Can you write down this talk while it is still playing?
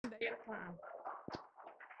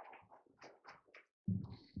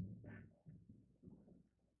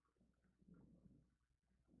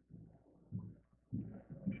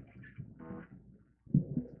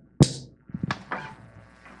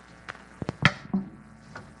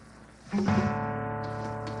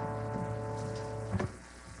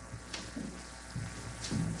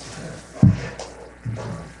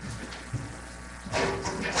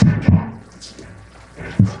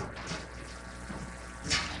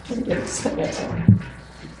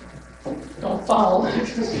Don't fall.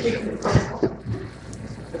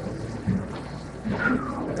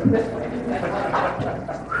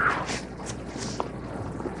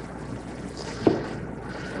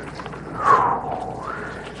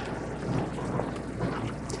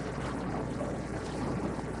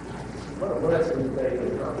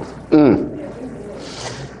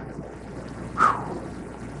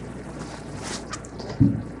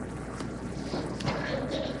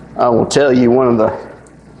 I will tell you one of the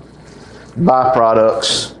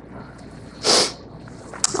byproducts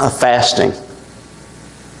of fasting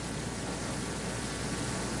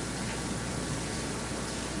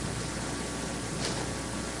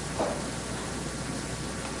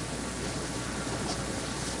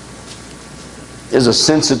is a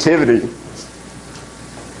sensitivity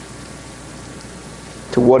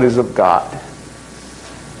to what is of God.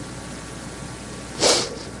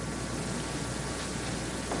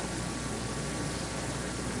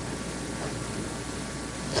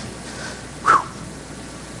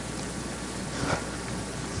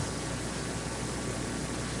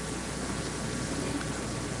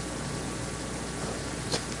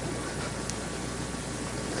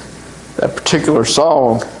 That particular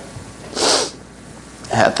song,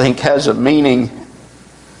 I think, has a meaning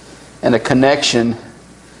and a connection,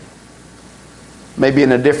 maybe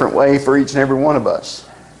in a different way for each and every one of us.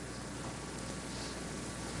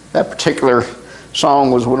 That particular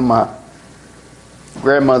song was one of my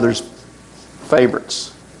grandmother's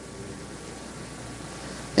favorites.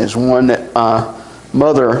 It's one that my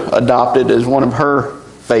mother adopted as one of her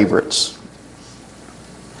favorites.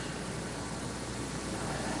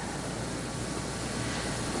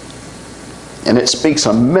 And it speaks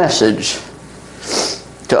a message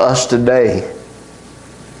to us today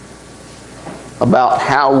about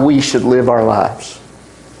how we should live our lives.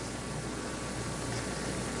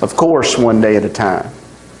 Of course, one day at a time.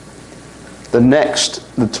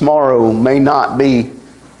 The tomorrow may not be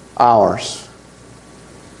ours.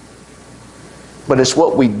 But it's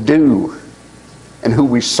what we do and who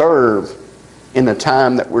we serve in the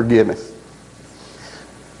time that we're given.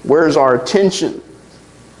 Where's our attention?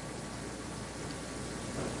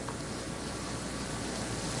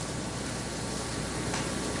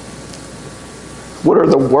 What are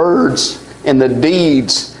the words and the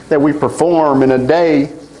deeds that we perform in a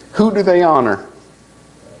day? Who do they honor?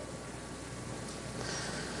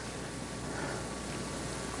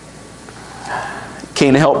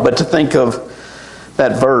 Can't help but to think of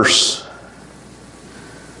that verse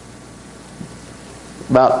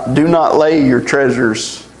about do not lay your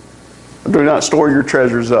treasures, do not store your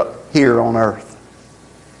treasures up here on earth.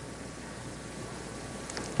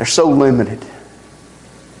 They're so limited.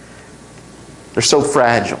 They're so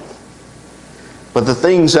fragile. But the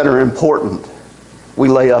things that are important, we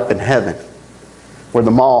lay up in heaven, where the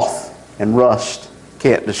moth and rust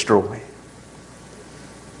can't destroy.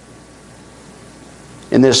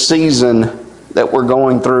 In this season that we're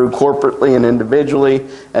going through corporately and individually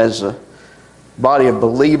as a body of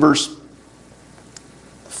believers,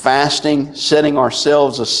 fasting, setting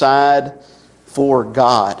ourselves aside for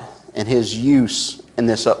God and His use in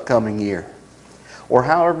this upcoming year. Or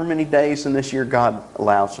however many days in this year God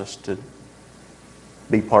allows us to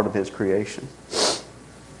be part of His creation.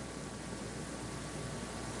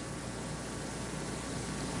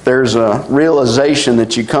 There's a realization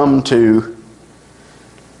that you come to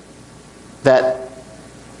that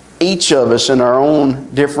each of us in our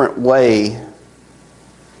own different way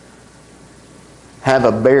have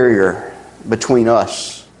a barrier between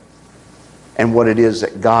us and what it is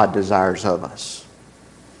that God desires of us.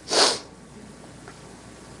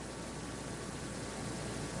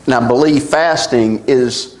 And I believe fasting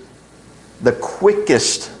is the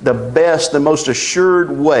quickest, the best, the most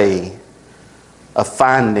assured way of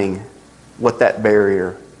finding what that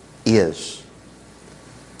barrier is.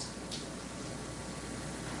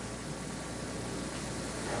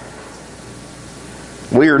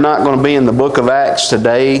 We are not going to be in the book of Acts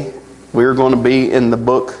today. We are going to be in the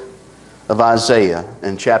book of Isaiah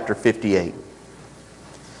in chapter 58.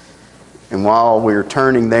 And while we're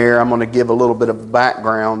turning there, I'm going to give a little bit of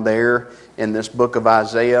background there in this book of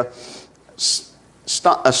Isaiah.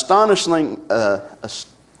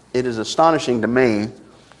 it is astonishing to me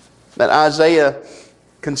that Isaiah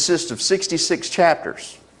consists of 66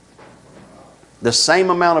 chapters, the same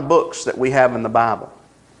amount of books that we have in the Bible.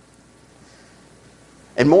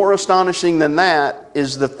 And more astonishing than that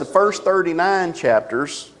is that the first 39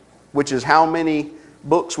 chapters, which is how many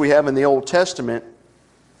books we have in the Old Testament,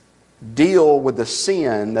 deal with the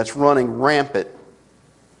sin that's running rampant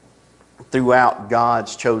throughout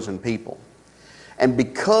God's chosen people. And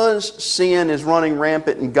because sin is running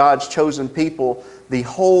rampant in God's chosen people, the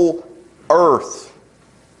whole earth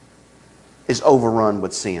is overrun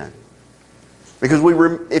with sin. Because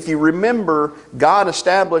if you remember, God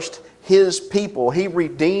established His people. He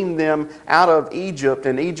redeemed them out of Egypt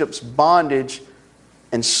and Egypt's bondage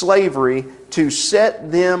and slavery to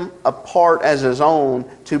set them apart as His own,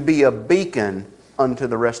 to be a beacon unto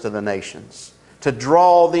the rest of the nations, to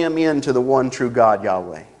draw them into the one true God,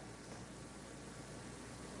 Yahweh.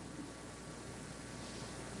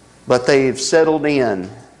 But they've settled in.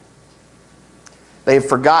 They've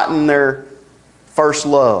forgotten their first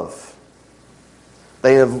love.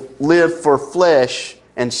 They have lived for flesh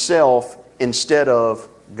and self instead of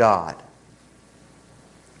God.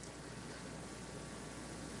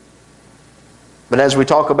 But as we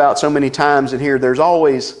talk about so many times in here, there's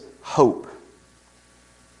always hope.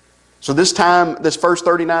 So this first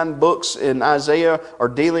 39 books in Isaiah are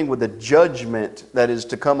dealing with the judgment that is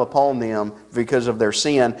to come upon them because of their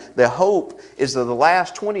sin. The hope is that the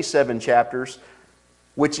last 27 chapters,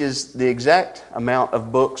 which is the exact amount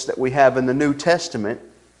of books that we have in the New Testament,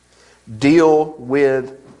 deal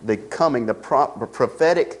with the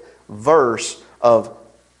prophetic verse of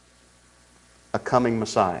a coming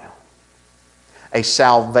Messiah, a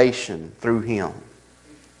salvation through Him.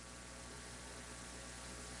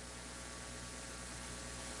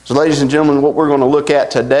 So, ladies and gentlemen, what we're going to look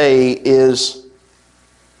at today is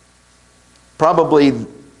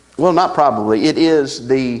it is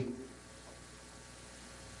the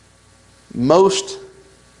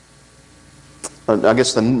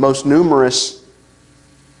most numerous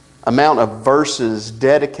amount of verses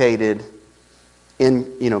dedicated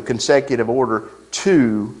in consecutive order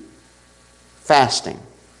to fasting.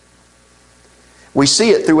 We see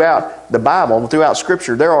it throughout the Bible, throughout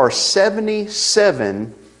Scripture. There are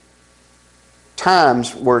 77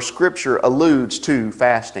 times where Scripture alludes to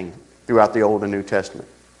fasting throughout the Old and New Testament.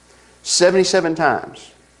 77 times.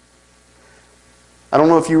 I don't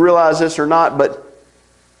know if you realize this or not, but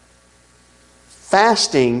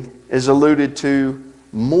fasting is alluded to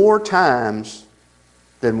more times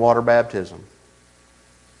than water baptism.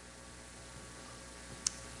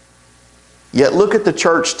 Yet look at the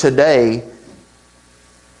church today.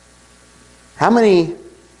 How many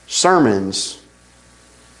sermons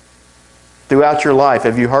throughout your life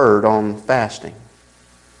have you heard on fasting?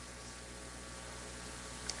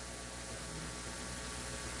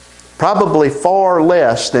 Probably far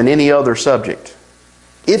less than any other subject,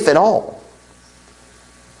 if at all.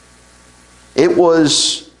 It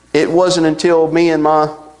wasn't until me and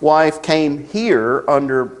my wife came here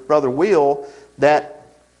under Brother Will that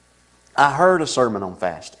I heard a sermon on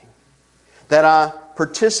fasting, that I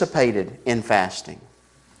participated in fasting.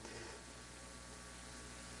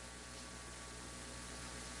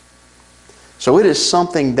 So it is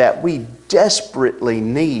something that we desperately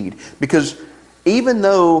need, because even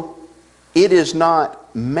though it is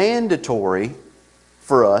not mandatory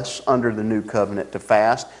for us under the new covenant to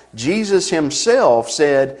fast, Jesus Himself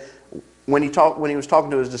said when He was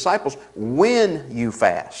talking to His disciples, when you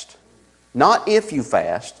fast, not if you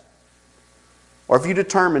fast, or if you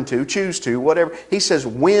determine to, choose to, whatever. He says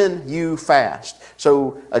when you fast.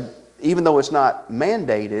 So even though it's not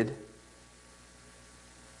mandated,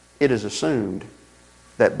 it is assumed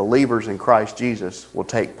that believers in Christ Jesus will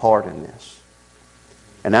take part in this.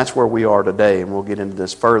 And that's where we are today, and we'll get into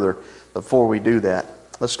this further. Before we do that,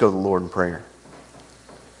 let's go to the Lord in prayer.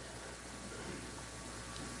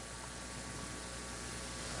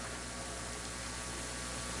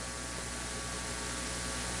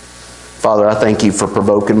 Father, I thank You for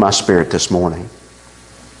provoking my spirit this morning.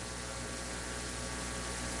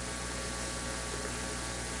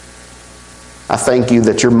 I thank You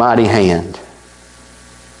that Your mighty hand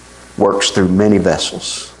works through many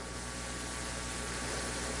vessels.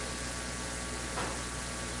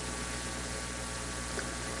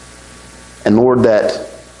 And Lord,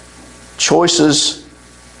 that choices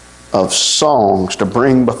of songs to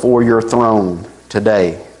bring before Your throne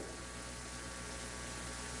today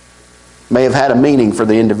may have had a meaning for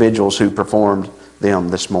the individuals who performed them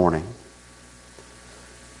this morning,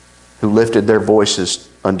 who lifted their voices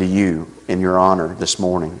unto You in Your honor this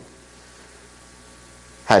morning.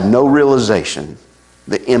 had no realization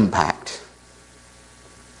the impact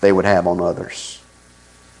they would have on others.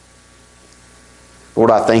 Lord,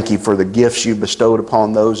 I thank you for the gifts you bestowed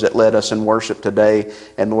upon those that led us in worship today.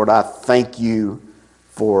 And Lord, I thank you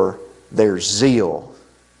for their zeal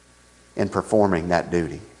in performing that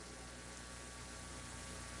duty.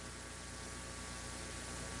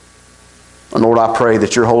 And Lord, I pray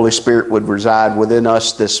that your Holy Spirit would reside within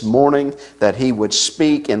us this morning, that He would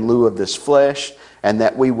speak in lieu of this flesh, and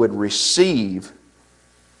that we would receive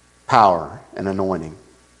power and anointing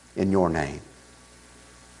in your name.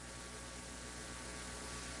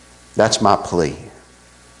 That's my plea.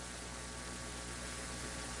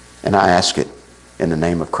 And I ask it in the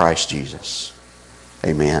name of Christ Jesus.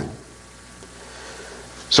 Amen.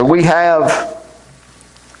 So we have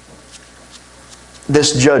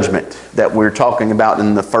this judgment that we're talking about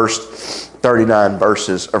in the first 39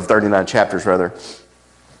 verses, or 39 chapters rather,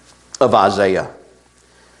 of Isaiah.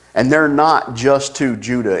 And they're not just to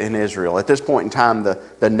Judah and Israel. At this point in time,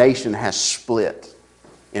 the nation has split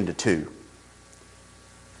into two.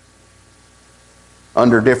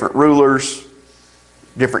 Under different rulers,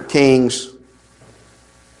 different kings,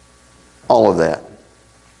 all of that.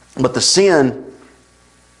 But the sin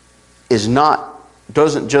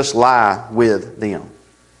doesn't just lie with them.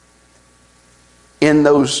 In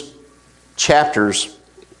those chapters,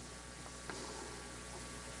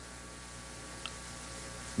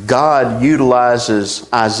 God utilizes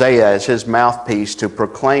Isaiah as his mouthpiece to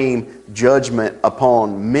proclaim judgment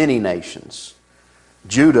upon many nations.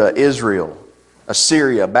 Judah, Israel,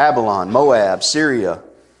 Assyria, Babylon, Moab, Syria,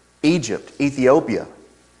 Egypt, Ethiopia.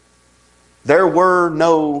 There were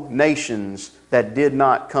no nations that did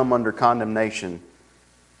not come under condemnation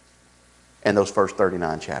in those first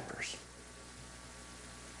 39 chapters.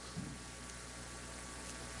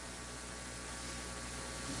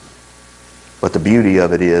 But the beauty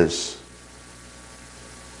of it is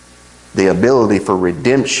the ability for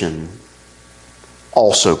redemption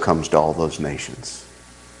also comes to all those nations.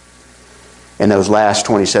 In those last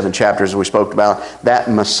 27 chapters we spoke about, that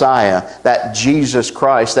Messiah, that Jesus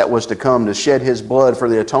Christ that was to come to shed His blood for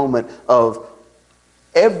the atonement of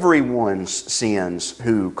everyone's sins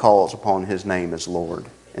who calls upon His name as Lord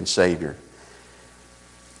and Savior.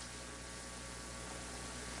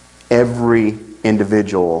 Every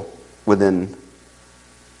individual within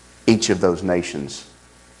each of those nations,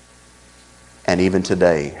 and even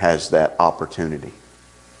today, has that opportunity.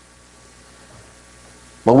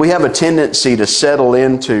 Well, we have a tendency to settle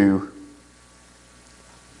into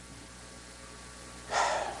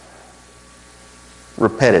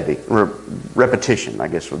repetition, I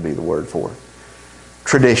guess would be the word for it.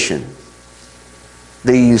 Tradition.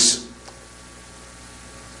 These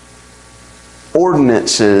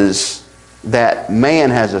ordinances that man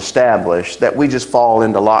has established that we just fall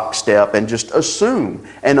into lockstep and just assume.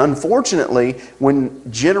 And unfortunately,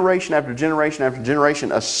 when generation after generation after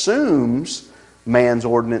generation assumes man's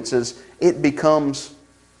ordinances, it becomes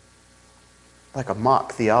like a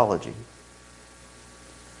mock theology.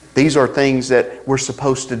 These are things that we're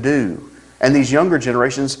supposed to do. And these younger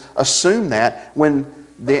generations assume that, when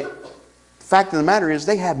the fact of the matter is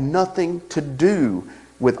they have nothing to do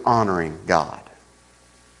with honoring God.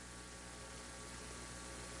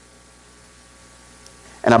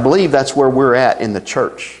 And I believe that's where we're at in the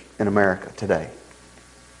church in America today.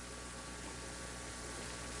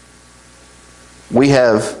 We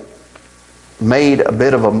have made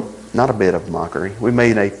we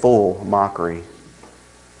made a full mockery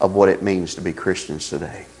of what it means to be Christians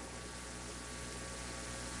today.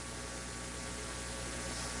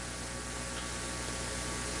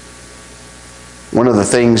 One of the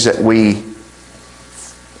things that we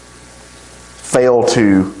fail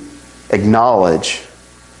to acknowledge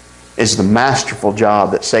is the masterful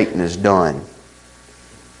job that Satan has done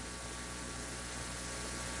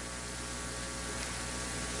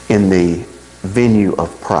in the venue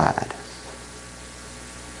of pride.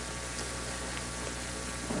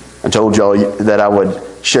 I told y'all that I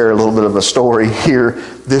would share a little bit of a story here.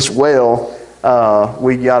 This well,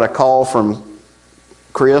 we got a call from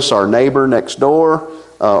Chris, our neighbor next door,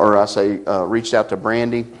 reached out to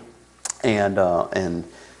Brandy, and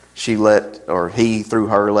she he through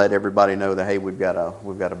her let everybody know that, hey, we've got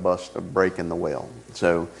a bust, a break in the well.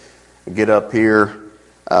 So we get up here,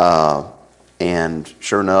 and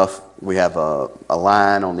sure enough, we have a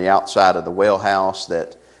line on the outside of the well house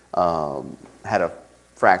that had a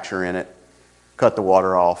fracture in it. Cut the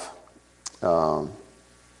water off,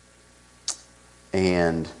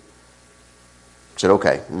 and said,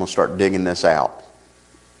 okay, I'm going to start digging this out.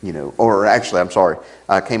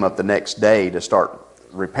 I came up the next day to start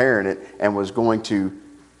repairing it and was going to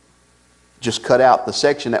just cut out the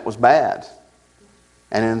section that was bad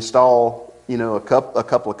and install, a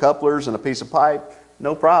couple of couplers and a piece of pipe,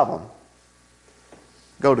 no problem.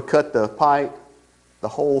 Go to cut the pipe, the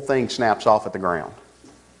whole thing snaps off at the ground.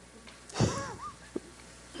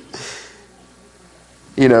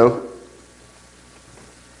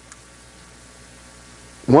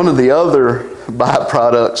 One of the other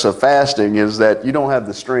byproducts of fasting is that you don't have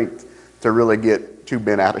the strength to really get too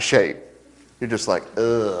bent out of shape. You're just like,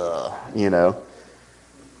 ugh,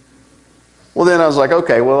 Well, then I was like,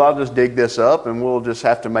 okay, well, I'll just dig this up and we'll just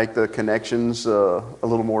have to make the connections a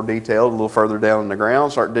little more detailed, a little further down in the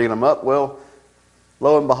ground, start digging them up. Well,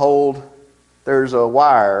 lo and behold, there's a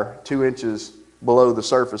wire 2 inches below the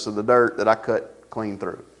surface of the dirt that I cut clean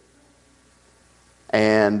through.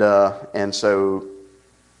 And so,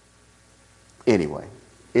 anyway,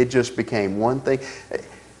 it just became one thing.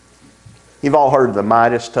 You've all heard of the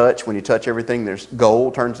Midas touch. When you touch everything, there's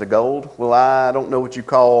gold, turns to gold. Well, I don't know what you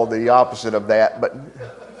call the opposite of that, but...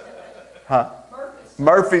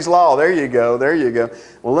 Murphy's Law. There you go.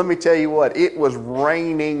 Well, let me tell you what. It was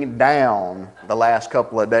raining down the last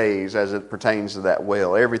couple of days as it pertains to that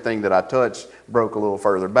well. Everything that I touched broke a little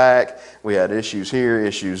further back. We had issues here,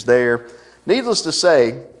 issues there. Needless to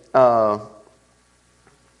say, well,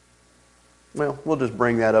 we'll just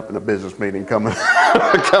bring that up in a business meeting coming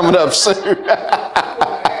up soon.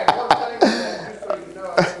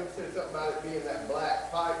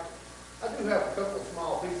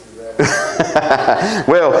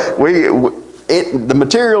 Well, the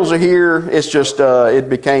materials are here. It's just it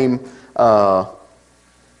became a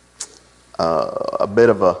bit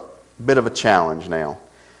of a challenge now,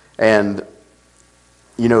 and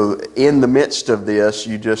in the midst of this,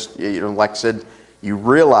 you just like I said, you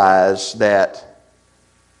realize that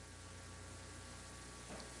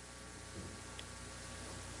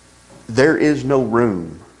there is no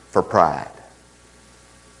room for pride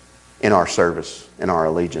in our service, in our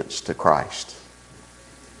allegiance to Christ.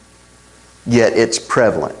 Yet it's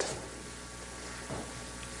prevalent.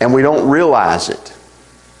 And we don't realize it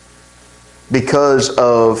because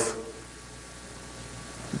of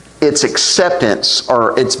its acceptance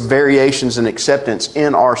or its variations in acceptance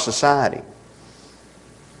in our society.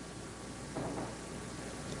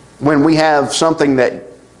 When we have something that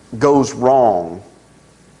goes wrong,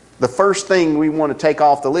 the first thing we want to take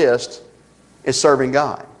off the list is serving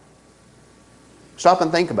God. Stop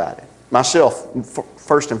and think about it. Myself,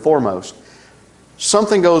 first and foremost.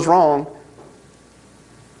 Something goes wrong.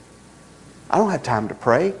 I don't have time to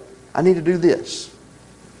pray. I need to do this.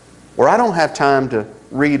 Or I don't have time to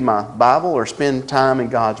read my Bible or spend time in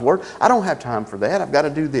God's Word. I don't have time for that. I've got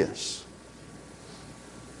to do this.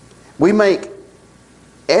 We make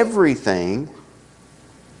everything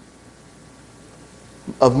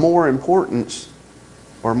of more importance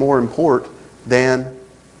or more import than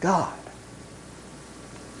God.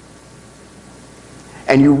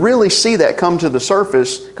 And you really see that come to the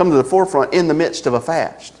surface, come to the forefront in the midst of a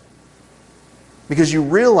fast. Because you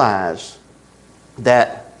realize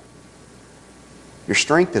that your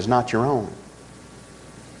strength is not your own.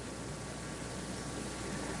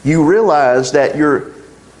 You realize that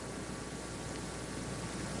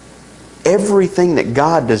everything that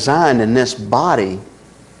God designed in this body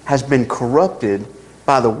has been corrupted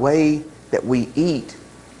by the way that we eat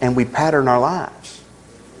and we pattern our lives.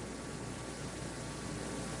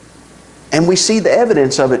 And we see the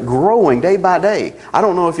evidence of it growing day by day. I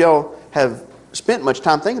don't know if y'all have spent much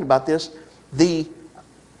time thinking about this. The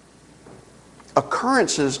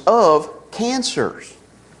occurrences of cancers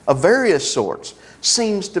of various sorts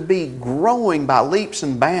seems to be growing by leaps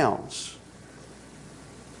and bounds.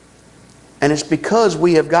 And it's because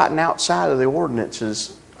we have gotten outside of the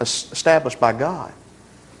ordinances established by God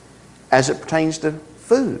as it pertains to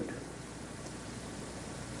food.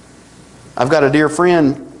 I've got a dear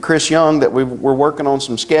friend, Chris Young, that we're working on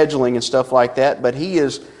some scheduling and stuff like that, but he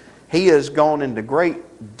has gone into great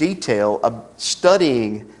detail of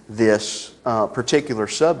studying this particular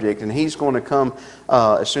subject, and he's going to come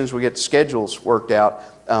as soon as we get the schedules worked out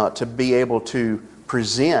to be able to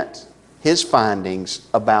present his findings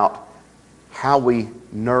about how we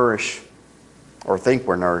nourish or think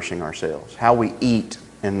we're nourishing ourselves, how we eat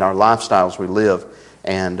and our lifestyles we live,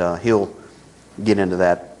 and he'll get into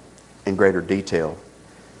that in greater detail.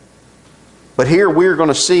 But here we're going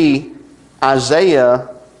to see Isaiah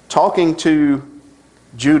talking to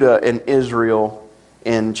Judah and Israel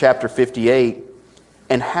in chapter 58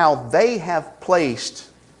 and how they have placed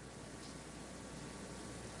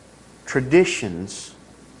traditions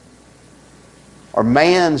or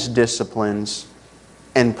man's disciplines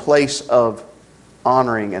in place of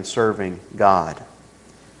honoring and serving God.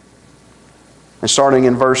 And starting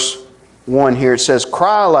in verse 1 here, it says,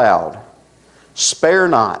 "Cry aloud, spare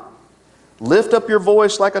not. Lift up your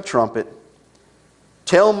voice like a trumpet.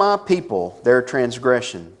 Tell my people their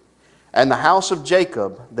transgression, and the house of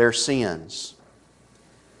Jacob their sins."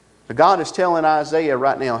 But God is telling Isaiah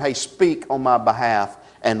right now, hey, speak on my behalf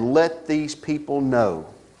and let these people know,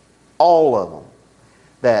 all of them,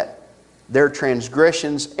 that their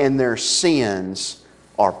transgressions and their sins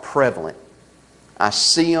are prevalent. I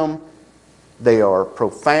see them. They are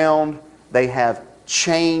profound. They have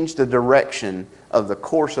changed the direction of the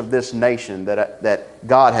course of this nation that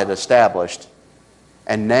God had established.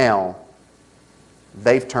 And now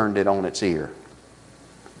they've turned it on its ear.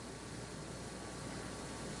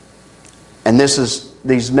 And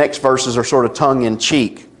these next verses are sort of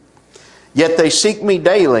tongue-in-cheek. "Yet they seek me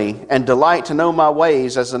daily and delight to know my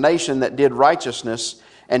ways as a nation that did righteousness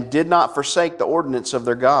and did not forsake the ordinance of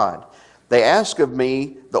their God. They ask of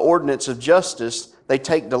me the ordinance of justice. They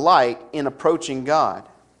take delight in approaching God."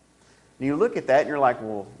 And you look at that and you're like,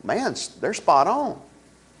 well, man, they're spot on.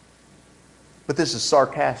 But this is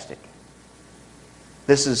sarcastic.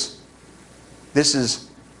 This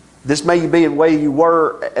may be the way you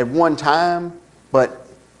were at one time, but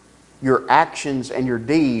your actions and your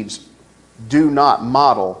deeds do not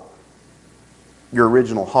model your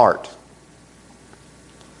original heart.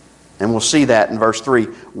 And we'll see that in verse 3.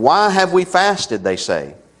 "Why have we fasted," they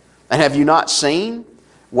say, "and have you not seen?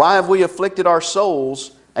 Why have we afflicted our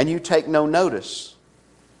souls, and you take no notice?"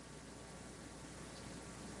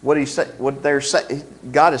 What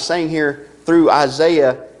God is saying here through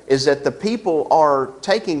Isaiah is that the people are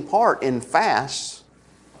taking part in fasts,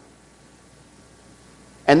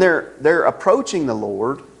 and they're approaching the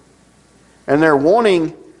Lord, and they're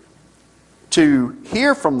wanting to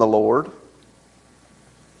hear from the Lord,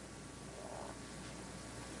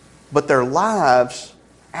 but their lives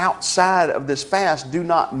outside of this fast do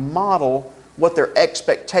not model what their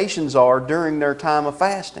expectations are during their time of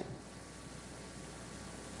fasting.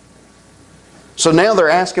 So now they're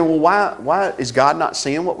asking, well, why is God not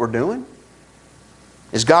seeing what we're doing?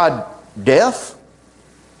 Is God deaf?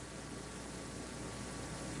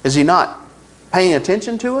 Is He not paying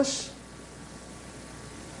attention to us?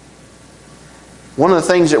 One of the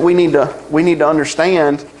things that we need to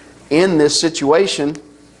understand in this situation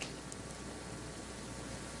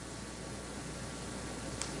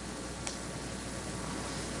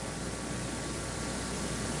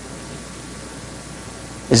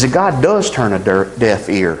is that God does turn a deaf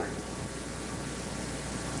ear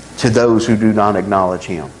to those who do not acknowledge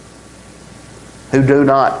Him, who do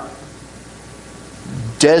not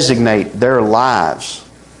designate their lives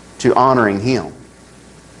to honoring Him.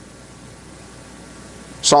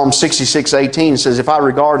 Psalm 66:18 says, "If I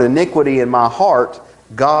regard iniquity in my heart,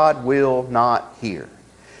 God will not hear."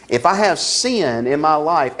 If I have sin in my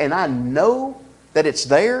life and I know that it's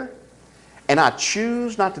there and I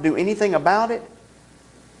choose not to do anything about it,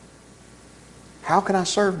 how can I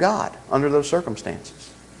serve God under those circumstances?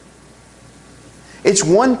 It's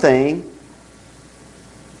one thing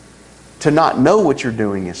to not know what you're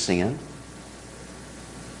doing is sin.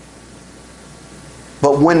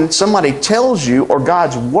 But when somebody tells you, or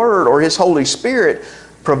God's Word or His Holy Spirit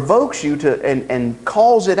provokes you to and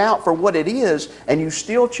calls it out for what it is, and you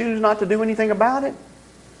still choose not to do anything about it,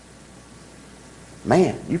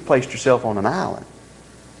 man, you've placed yourself on an island.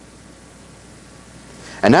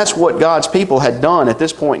 And that's what God's people had done at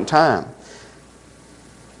this point in time.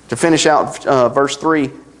 To finish out verse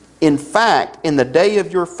 3, "In fact, in the day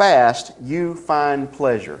of your fast, you find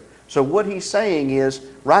pleasure." So what he's saying is,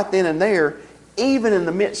 right then and there, even in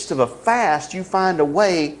the midst of a fast, you find a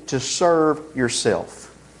way to serve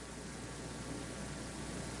yourself.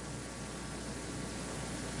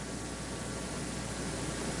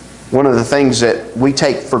 One of the things that we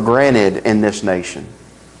take for granted in this nation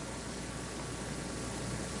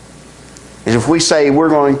is if we say we're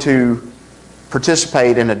going to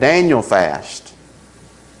participate in a Daniel fast,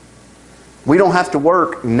 we don't have to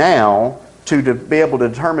work now to be able to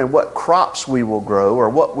determine what crops we will grow or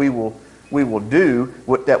what we will do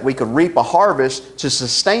that we could reap a harvest to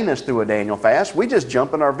sustain us through a Daniel fast. We just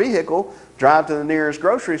jump in our vehicle, drive to the nearest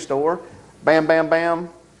grocery store, bam, bam, bam,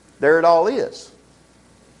 there it all is.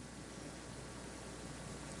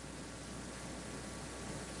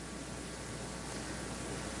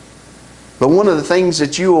 But one of the things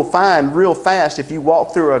that you will find real fast if you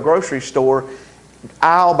walk through a grocery store,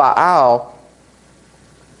 aisle by aisle,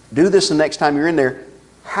 do this the next time you're in there,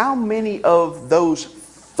 how many of those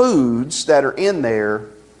foods that are in there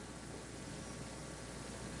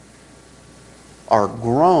are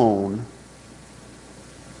grown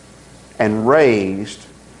and raised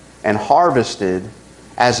and harvested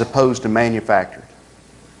as opposed to manufactured.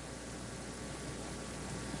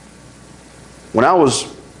 When I was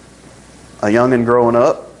a youngin' growing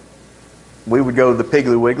up, we would go to the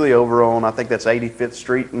Piggly Wiggly over on, I think that's 85th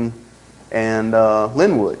Street and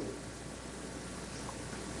Linwood.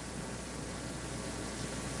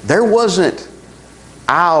 There wasn't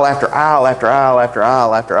aisle after aisle after aisle after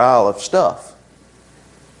aisle after aisle of stuff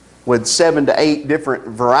with 7 to 8 different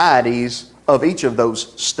varieties of each of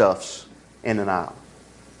those stuffs in an aisle.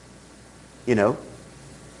 You know,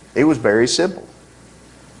 it was very simple.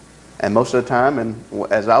 And most of the time, and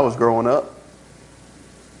as I was growing up,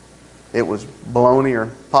 it was bologna or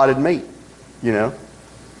potted meat, you know.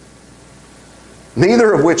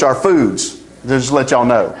 Neither of which are foods, just to let y'all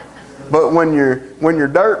know. But when you're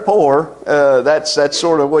dirt poor, that's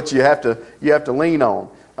sort of what you have to lean on.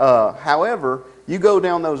 However, you go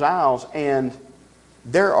down those aisles and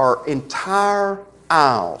there are entire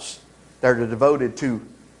aisles that are devoted to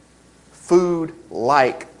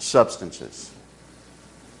food-like substances.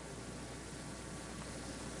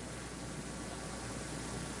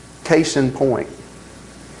 Case in point,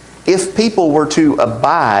 if people were to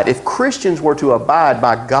abide, if Christians were to abide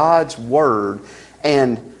by God's Word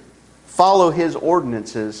and follow His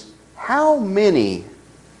ordinances, how many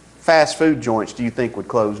fast food joints do you think would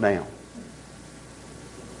close down?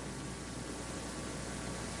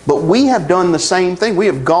 But we have done the same thing. We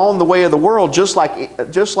have gone the way of the world, just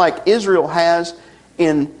like Israel has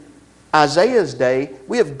in Isaiah's day.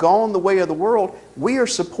 We have gone the way of the world. We are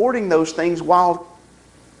supporting those things while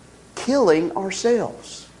killing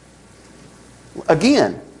ourselves.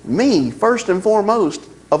 Again, me first and foremost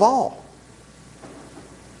of all.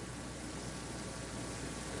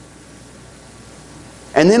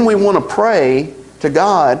 And then we want to pray to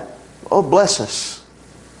God, oh, bless us.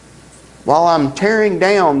 While I'm tearing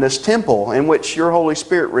down this temple in which your Holy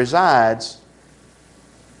Spirit resides.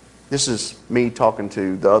 This is me talking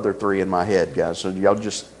to the other three in my head, guys, so y'all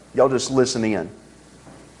just listen in.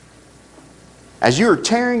 As you are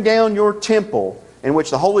tearing down your temple in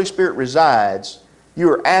which the Holy Spirit resides, you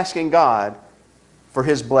are asking God for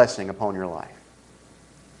His blessing upon your life.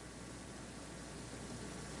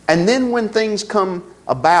 And then when things come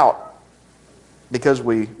about, because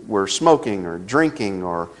we were smoking or drinking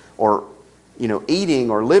or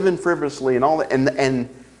eating or living frivolously and all that, and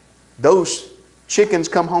those chickens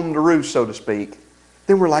come home to roost, so to speak,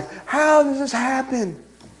 then we're like, how does this happen?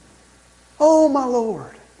 Oh, my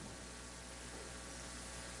Lord.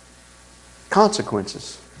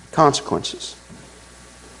 Consequences.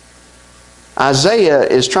 Isaiah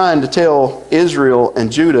is trying to tell Israel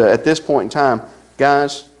and Judah at this point in time,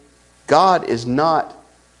 guys, God is not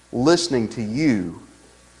listening to you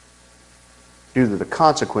due to the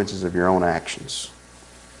consequences of your own actions.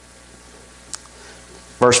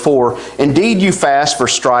 Verse 4, indeed you fast for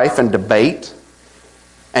strife and debate,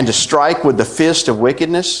 and to strike with the fist of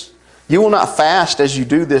wickedness. You will not fast as you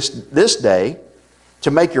do this day, to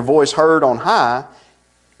make your voice heard on high.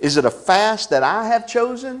 Is it a fast that I have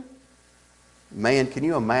chosen? Man, can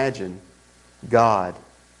you imagine God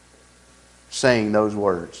saying those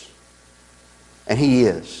words? And He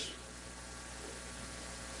is.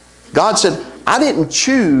 God said, I didn't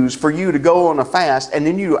choose for you to go on a fast and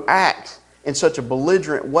then you to act in such a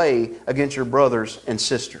belligerent way against your brothers and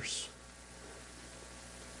sisters.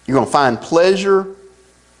 You're going to find pleasure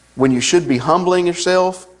when you should be humbling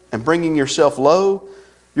yourself and bringing yourself low.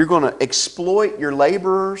 You're going to exploit your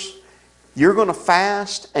laborers. You're going to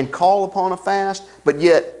fast and call upon a fast, but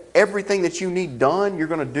yet everything that you need done, you're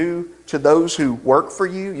going to do to those who work for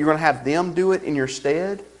you. You're going to have them do it in your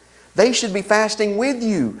stead. They should be fasting with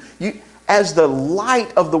you. As the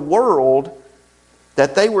light of the world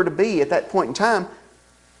that they were to be at that point in time,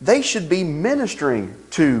 they should be ministering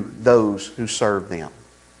to those who serve them.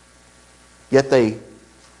 Yet they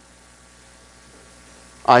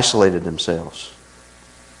isolated themselves.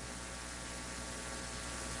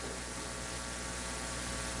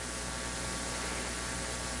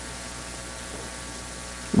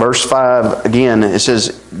 Verse 5, again, it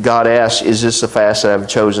says, God asks, is this the fast that I have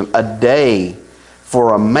chosen? A day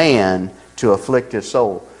for a man to afflict his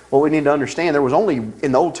soul. Well, we need to understand, there was only,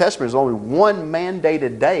 in the Old Testament, there was only one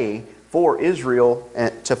mandated day for Israel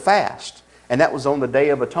to fast. And that was on the Day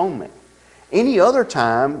of Atonement. Any other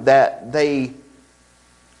time that they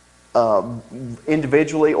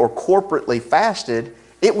individually or corporately fasted,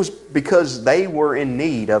 it was because they were in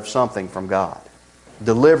need of something from God.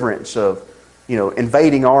 Deliverance of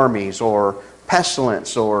invading armies or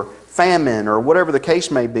pestilence or famine or whatever the case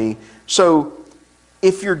may be. So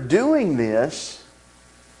if you're doing this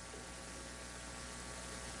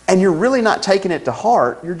and you're really not taking it to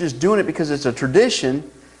heart, you're just doing it because it's a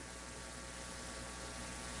tradition,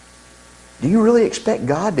 do you really expect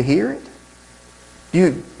God to hear it?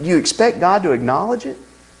 Do you expect God to acknowledge it?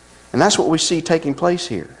 And that's what we see taking place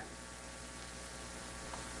here.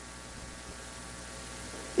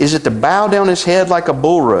 Is it to bow down his head like a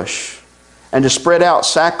bulrush and to spread out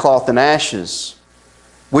sackcloth and ashes?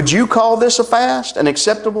 Would you call this a fast, an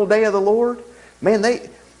acceptable day of the Lord? Man,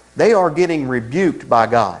 they are getting rebuked by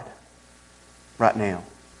God right now.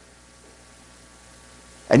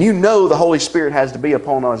 And you know the Holy Spirit has to be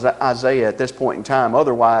upon Isaiah at this point in time.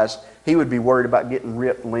 Otherwise, he would be worried about getting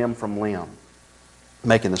ripped limb from limb,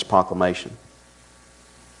 making this proclamation.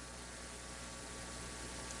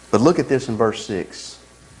 But look at this in verse 6.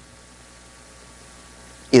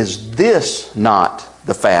 Is this not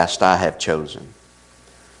the fast I have chosen?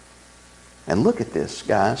 And look at this,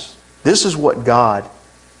 guys. This is what God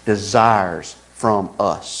desires from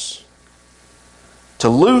us. To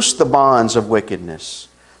loose the bonds of wickedness,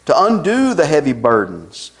 to undo the heavy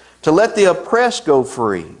burdens, to let the oppressed go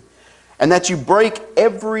free, and that you break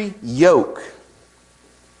every yoke.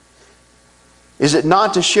 Is it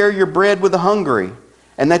not to share your bread with the hungry,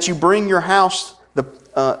 and that you bring your house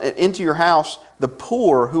into your house the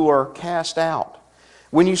poor who are cast out?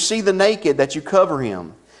 When you see the naked, that you cover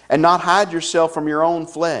him, and not hide yourself from your own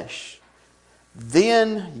flesh.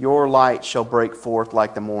 Then your light shall break forth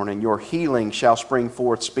like the morning, your healing shall spring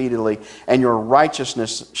forth speedily, and your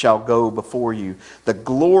righteousness shall go before you. The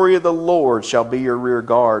glory of the Lord shall be your rear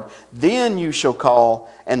guard. Then you shall call,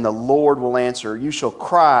 and the Lord will answer. You shall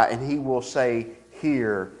cry, and He will say,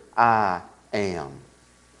 Here I am.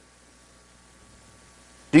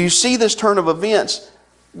 Do you see this turn of events?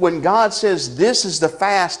 When God says, this is the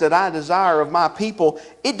fast that I desire of my people,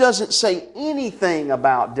 it doesn't say anything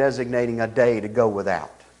about designating a day to go without.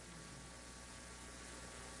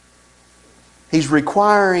 He's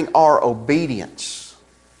requiring our obedience,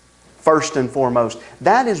 first and foremost.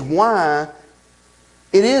 That is why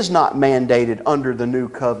it is not mandated under the new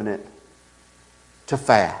covenant to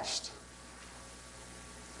fast.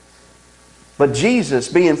 But Jesus,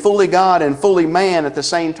 being fully God and fully man at the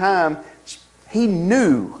same time, He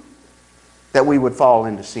knew that we would fall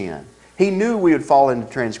into sin. He knew we would fall into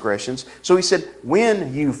transgressions. So He said,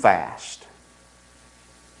 when you fast.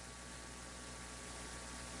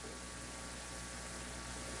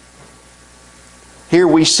 Here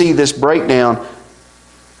we see this breakdown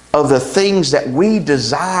of the things that we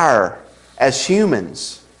desire as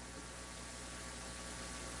humans.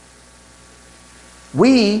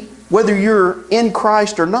 We, whether you're in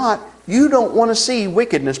Christ or not, you don't want to see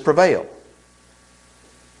wickedness prevail.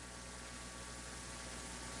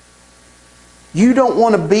 You don't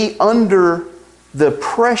want to be under the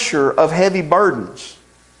pressure of heavy burdens.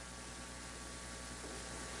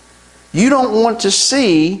 You don't want to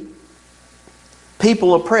see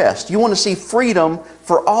people oppressed. You want to see freedom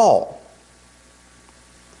for all.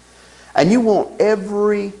 And you want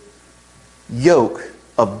every yoke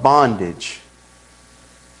of bondage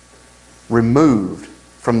removed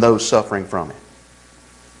from those suffering from it.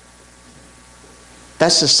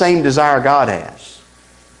 That's the same desire God has.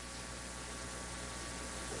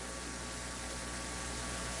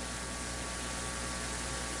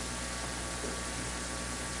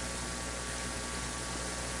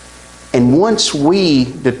 And once we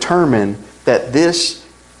determine that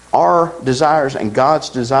our desires and God's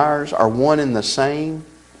desires are one and the same,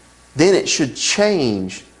 then it should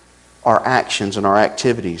change our actions and our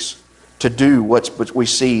activities to do what we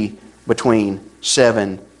see between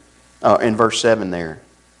in verse 7 there.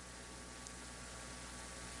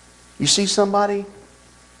 You see somebody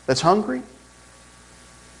that's hungry?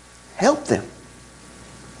 Help them.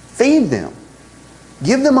 Feed them.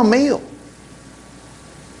 Give them a meal.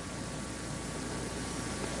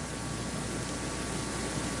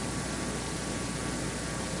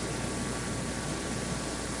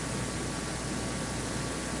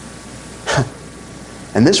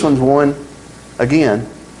 And this one's one, again,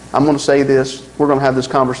 I'm going to say this. We're going to have this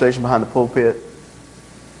conversation behind the pulpit.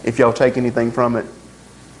 If y'all take anything from it,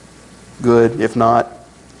 good. If not,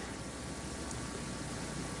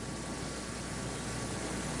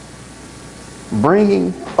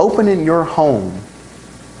 opening your home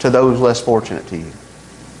to those less fortunate to you.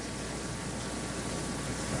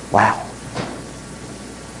 Wow.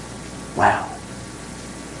 Wow.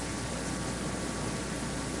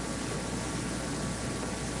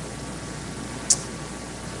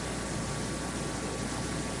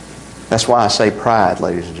 That's why I say pride,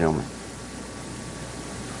 ladies and gentlemen,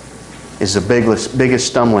 is the biggest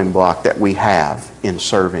stumbling block that we have in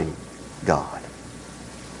serving God.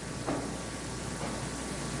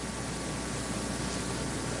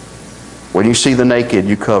 When you see the naked,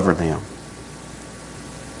 you cover them.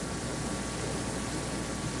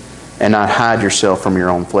 And not hide yourself from your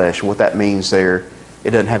own flesh. What that means there,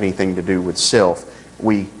 it doesn't have anything to do with self.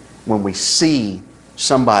 When we see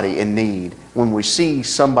somebody in need, when we see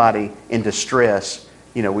somebody in distress,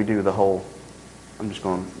 we do the whole, I'm just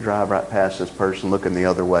going to drive right past this person looking the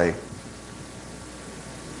other way.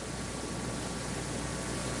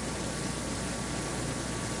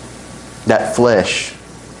 That flesh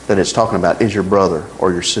that it's talking about is your brother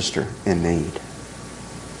or your sister in need.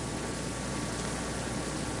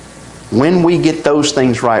 When we get those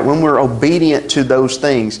things right, when we're obedient to those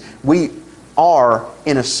things, we are,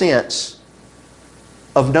 in a sense,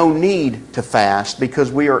 of no need to fast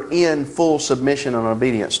because we are in full submission and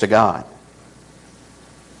obedience to God.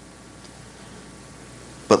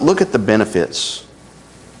 But look at the benefits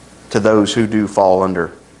to those who do fall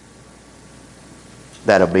under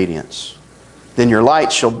that obedience. Then your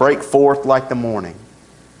light shall break forth like the morning.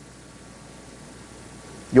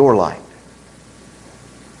 Your light.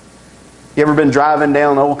 You ever been driving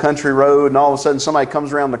down an old country road and all of a sudden somebody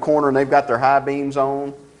comes around the corner and they've got their high beams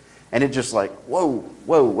on? And it's just like, whoa,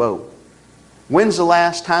 whoa, whoa. When's the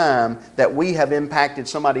last time that we have impacted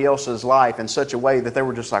somebody else's life in such a way that they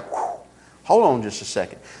were just like, whew, hold on just a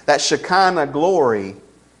second. That Shekinah glory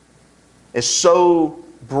is so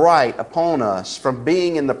bright upon us from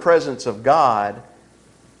being in the presence of God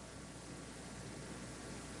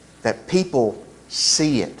that people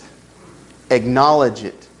see it, acknowledge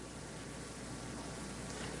it.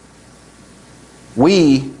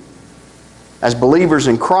 We, as believers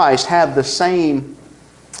in Christ, have the same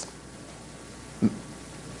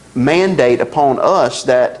mandate upon us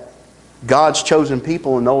that God's chosen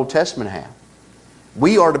people in the Old Testament have.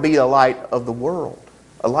 We are to be a light of the world,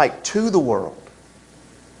 a light to the world,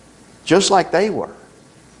 just like they were.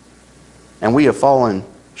 And we have fallen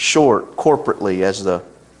short corporately as the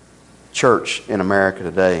church in America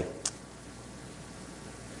today.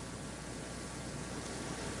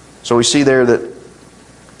 So we see there that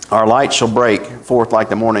our light shall break forth like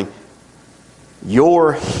the morning.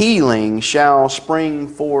 Your healing shall spring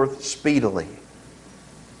forth speedily.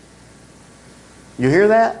 You hear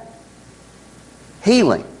that?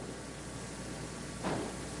 Healing.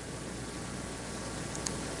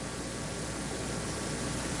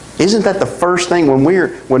 Isn't that the first thing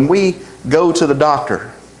when we go to the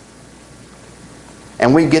doctor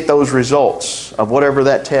and we get those results of whatever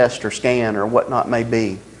that test or scan or whatnot may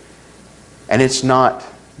be, and it's not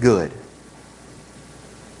good?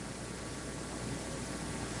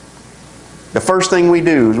 The first thing we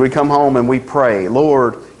do is we come home and we pray,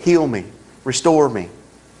 Lord, heal me, restore me.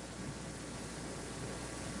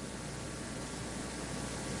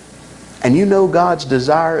 And you know God's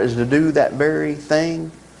desire is to do that very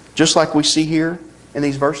thing, just like we see here in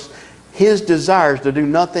these verses. His desire is to do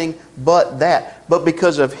nothing but that. But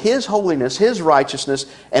because of His holiness, His righteousness,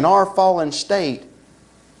 and our fallen state,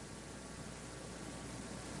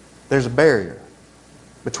 there's a barrier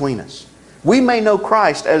between us. We may know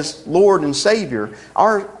Christ as Lord and Savior.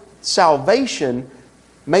 Our salvation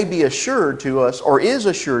may be assured to us or is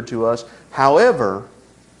assured to us. However,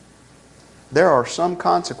 there are some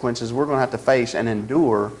consequences we're going to have to face and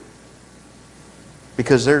endure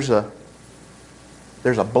because there's a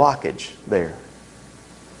blockage there.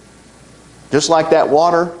 Just like that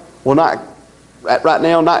water will not, right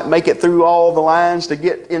now, not make it through all the lines to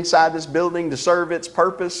get inside this building to serve its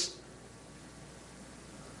purpose.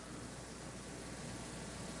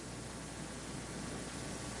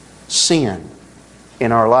 Sin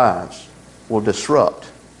in our lives will disrupt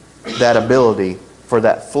that ability for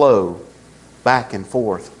that flow back and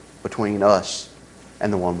forth between us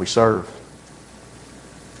and the one we serve.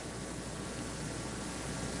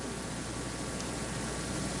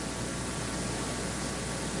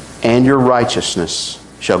 And your righteousness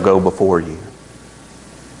shall go before you.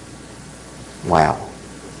 Wow.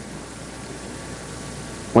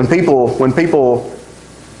 When people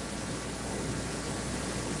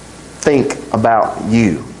think about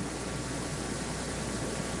you,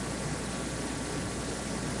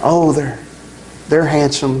 oh, they're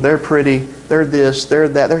handsome, they're pretty, they're this, they're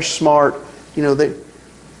that, they're smart,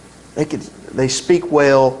 they speak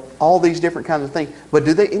well, all these different kinds of things. But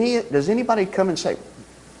does anybody come and say,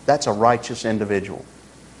 that's a righteous individual?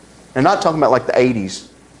 And not talking about like the 80s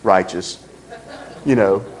righteous,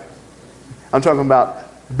 I'm talking about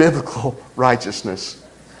biblical righteousness.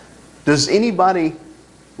 Does anybody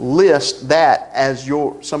list that as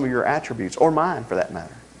some of your attributes, or mine for that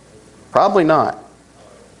matter? Probably not.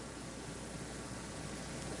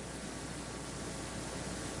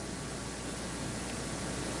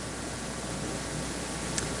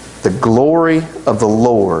 The glory of the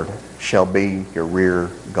Lord shall be your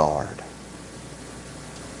rear guard.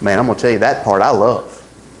 Man, I'm going to tell you, that part I love.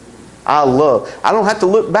 I don't have to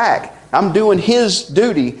look back. I'm doing His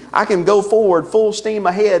duty. I can go forward full steam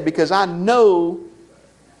ahead because I know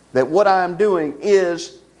that what I'm doing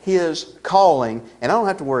is His calling, and I don't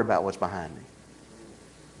have to worry about what's behind me.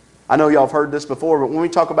 I know y'all have heard this before, but when we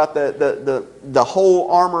talk about the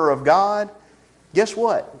whole armor of God, guess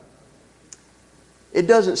what? It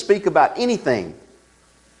doesn't speak about anything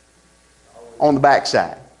on the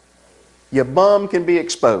backside. Your bum can be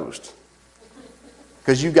exposed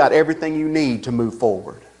because you've got everything you need to move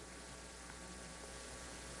forward.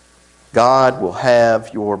 God will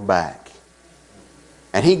have your back.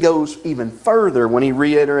 And He goes even further when He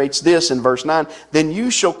reiterates this in verse 9. Then you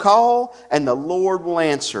shall call and the Lord will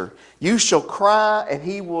answer. You shall cry and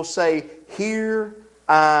He will say, here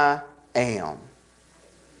I am.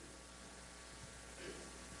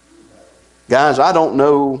 Guys, I don't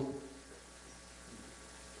know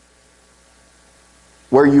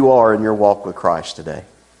where you are in your walk with Christ today.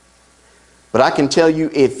 But I can tell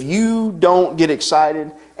you, if you don't get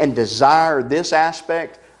excited and desire this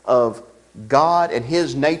aspect of God and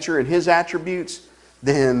His nature and His attributes,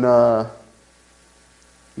 then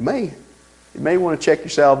you may want to check your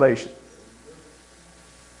salvation.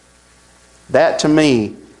 That to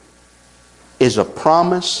me is a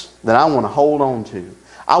promise that I want to hold on to.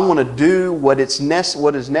 I want to do what is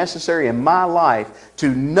necessary in my life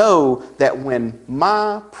to know that when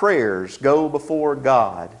my prayers go before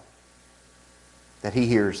God, that He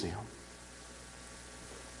hears them.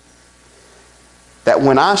 That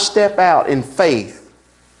when I step out in faith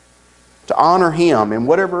to honor Him in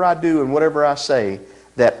whatever I do and whatever I say,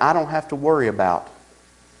 that I don't have to worry about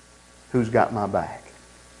who's got my back.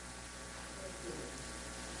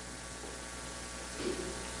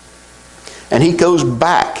 And He goes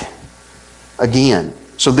back again.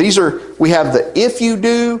 So we have the if you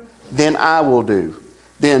do, then I will do.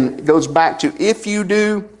 Then it goes back to if you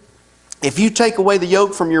do, if you take away the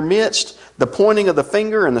yoke from your midst, the pointing of the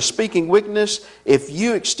finger and the speaking wickedness, if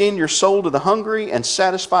you extend your soul to the hungry and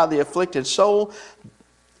satisfy the afflicted soul.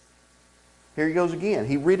 Here he goes again.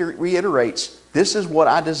 He reiterates, this is what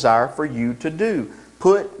I desire for you to do.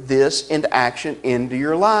 Put this into action into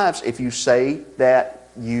your lives. If you say that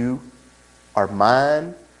you are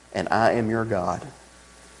mine and I am your God.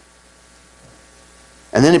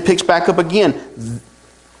 And then it picks back up again.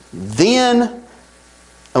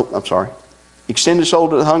 Extend your soul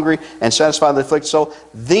to the hungry and satisfy the afflicted soul.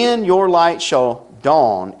 Then your light shall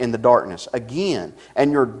dawn in the darkness again,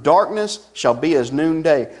 and your darkness shall be as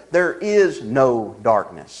noonday. There is no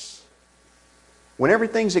darkness. When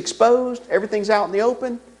everything's exposed, everything's out in the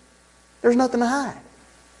open, there's nothing to hide.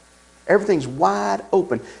 Everything's wide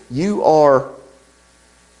open. You are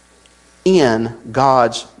in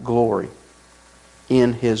God's glory,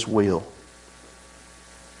 in His will.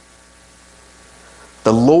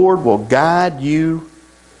 The Lord will guide you.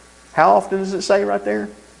 How often does it say right there?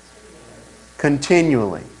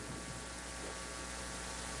 Continually.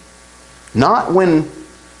 Not when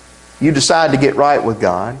you decide to get right with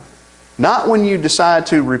God. Not when you decide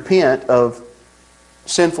to repent of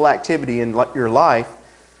sinful activity in your life.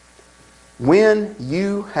 When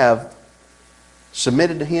you have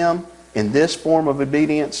submitted to Him in this form of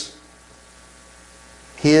obedience,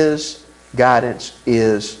 His guidance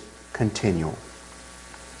is continual.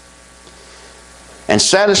 And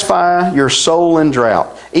satisfy your soul in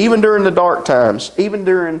drought. Even during the dark times, even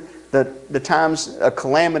during the times of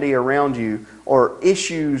calamity around you, or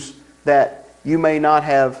issues that you may not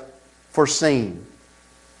have foreseen.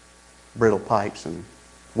 Brittle pipes and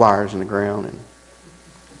wires in the ground and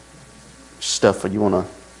stuff that you want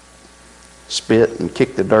to spit and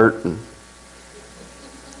kick the dirt. And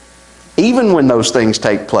even when those things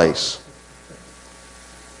take place,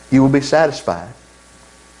 you will be satisfied.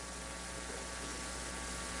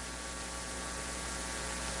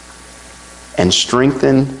 And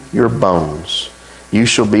strengthen your bones. You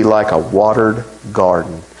shall be like a watered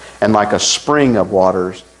garden, and like a spring of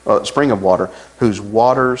water, whose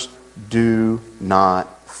waters do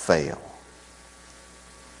not fail.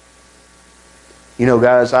 You know,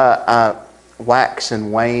 guys, I wax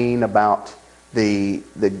and wane about the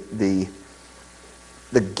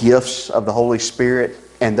gifts of the Holy Spirit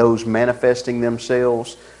and those manifesting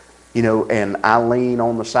themselves. You know, and I lean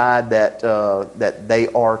on the side that they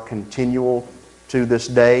are continual to this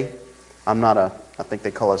day. I'm not I think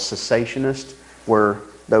they call it cessationist, where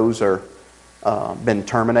those are been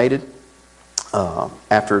terminated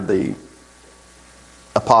after the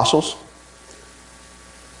apostles.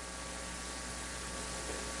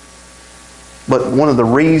 But one of the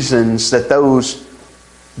reasons that those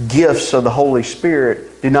gifts of the Holy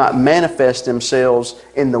Spirit do not manifest themselves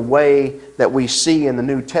in the way that we see in the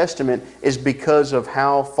New Testament is because of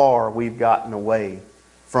how far we've gotten away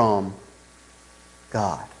from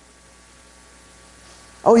God.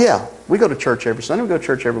 Oh yeah, we go to church every Sunday, we go to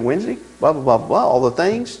church every Wednesday, blah, blah, blah, blah, all the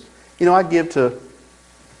things. You know, I give to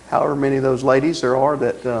however many of those ladies there are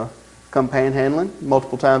that come panhandling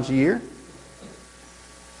multiple times a year.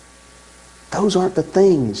 Those aren't the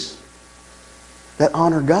things that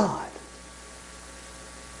honor God.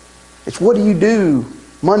 It's what do you do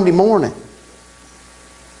Monday morning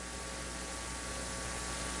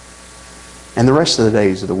and the rest of the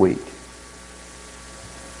days of the week?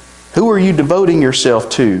 Who are you devoting yourself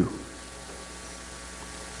to?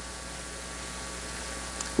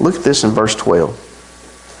 Look at this in verse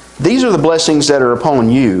 12. These are the blessings that are upon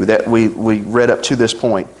you that we read up to this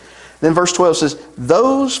point. Then verse 12 says,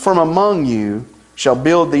 those from among you shall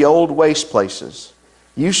build the old waste places.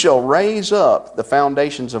 You shall raise up the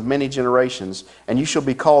foundations of many generations, and you shall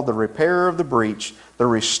be called the repairer of the breach, the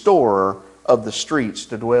restorer of the streets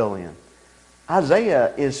to dwell in.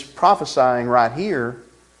 Isaiah is prophesying right here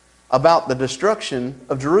about the destruction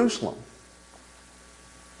of Jerusalem.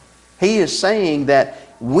 He is saying that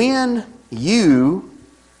when you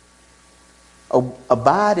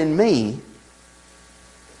abide in me,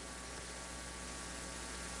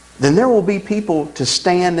 then there will be people to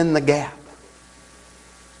stand in the gap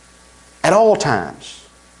at all times,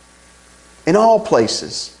 in all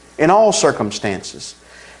places, in all circumstances.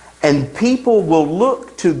 And people will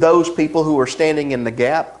look to those people who are standing in the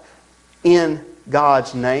gap in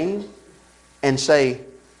God's name and say,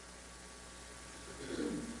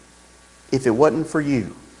 if it wasn't for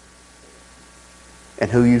you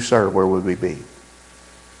and who you serve, where would we be?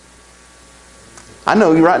 I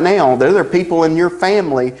know right now there are people in your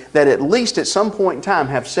family that at least at some point in time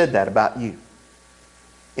have said that about you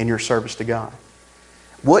in your service to God.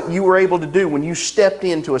 What you were able to do when you stepped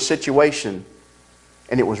into a situation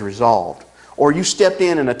and it was resolved, or you stepped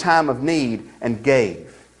in a time of need and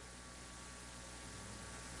gave,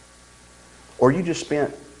 or you just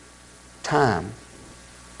spent time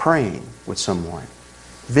praying with someone,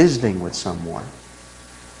 visiting with someone.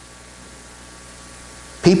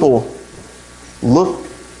 People look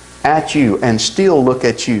at you and still look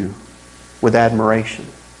at you with admiration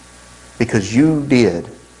because you did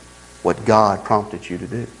what God prompted you to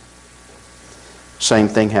do. Same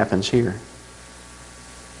thing happens here.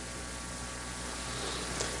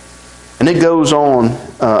 And it goes on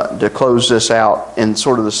to close this out in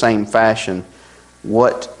sort of the same fashion.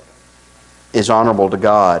 What is honorable to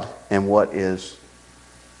God and what is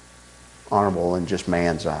honorable in just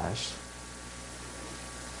man's eyes.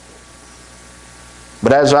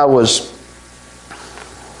 But as I was,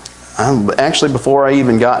 actually before I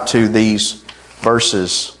even got to these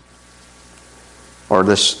verses, or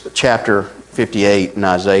this chapter 58 in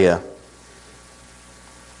Isaiah,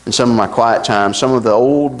 in some of my quiet time, some of the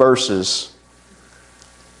old verses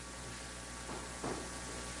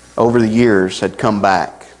over the years had come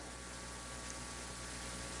back.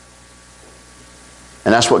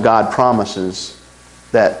 And that's what God promises,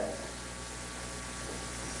 that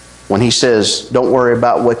when He says, don't worry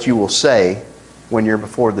about what you will say when you're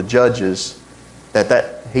before the judges,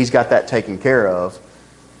 that He's got that taken care of.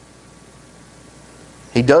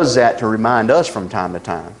 He does that to remind us from time to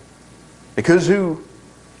time. Because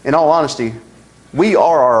in all honesty, we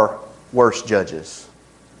are our worst judges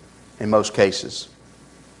in most cases.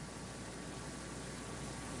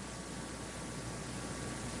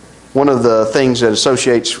 One of the things that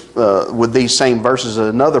associates with these same verses is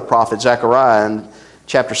another prophet, Zechariah, in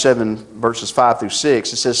chapter 7, verses 5 through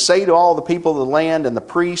 6. It says, say to all the people of the land and the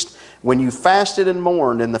priest, when you fasted and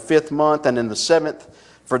mourned in the 5th month and in the 7th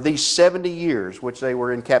for these 70 years which they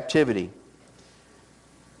were in captivity,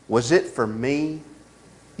 was it for me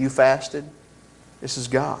you fasted? This is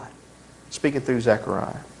God speaking through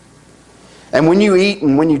Zechariah. And when you eat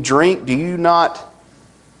and when you drink, do you not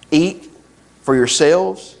eat for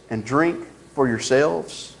yourselves and drink for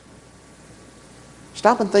yourselves?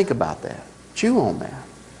 Stop and think about that. Chew on that.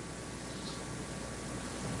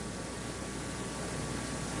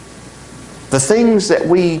 The things that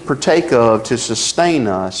we partake of to sustain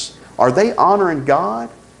us, are they honoring God,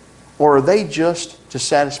 or are they just to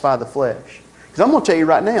satisfy the flesh? Because I'm going to tell you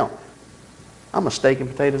right now, I'm a steak and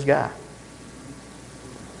potatoes guy.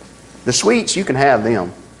 The sweets, you can have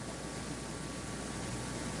them.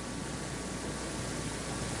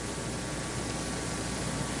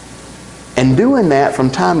 And doing that from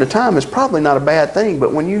time to time is probably not a bad thing,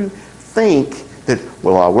 but when you think that,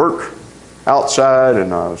 well, I work outside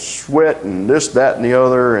and I sweat and this, that, and the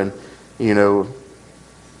other, and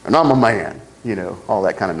and I'm a man, all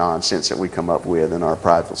that kind of nonsense that we come up with in our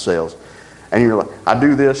prideful selves. And you're like, I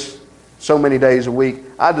do this so many days a week,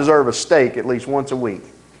 I deserve a steak at least once a week.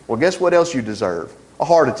 Well, guess what else you deserve? A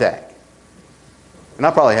heart attack. And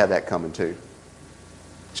I probably had that coming too.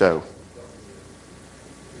 So,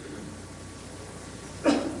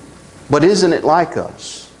 but isn't it like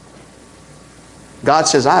us? God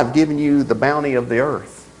says, I have given you the bounty of the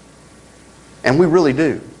earth. And we really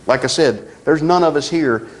do. Like I said, there's none of us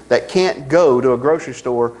here that can't go to a grocery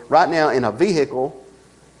store right now in a vehicle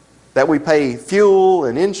that we pay fuel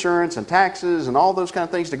and insurance and taxes and all those kind of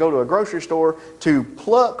things to go to a grocery store to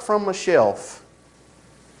pluck from a shelf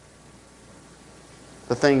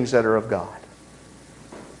the things that are of God.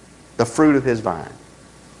 The fruit of His vine.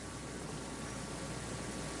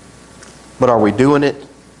 But are we doing it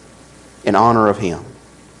in honor of Him?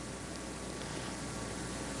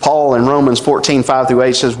 Paul in Romans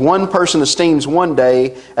 14:5-8 says, one person esteems one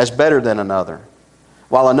day as better than another,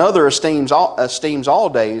 while another esteems all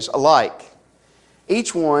days alike.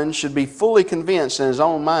 Each one should be fully convinced in his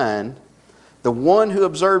own mind. The one who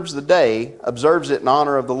observes the day observes it in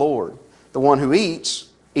honor of the Lord. The one who eats,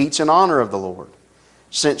 eats in honor of the Lord,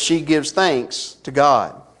 since she gives thanks to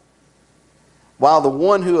God. While the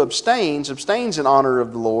one who abstains, abstains in honor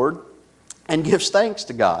of the Lord and gives thanks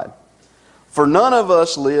to God. For none of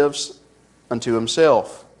us lives unto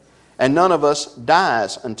himself, and none of us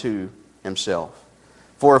dies unto himself.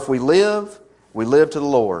 For if we live to the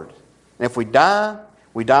Lord. And if we die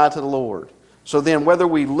to the Lord. So then whether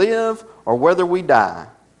we live or whether we die,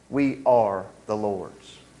 we are the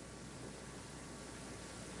Lord's.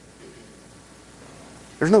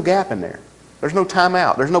 There's no gap in there. There's no time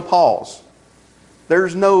out. There's no pause.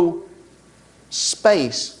 There's no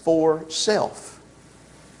space for self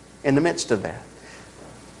in the midst of that.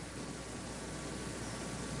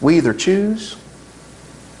 We either choose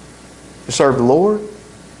to serve the Lord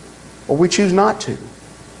or we choose not to.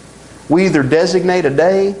 We either designate a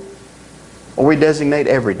day or we designate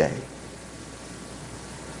every day.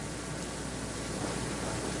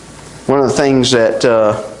 One of the things that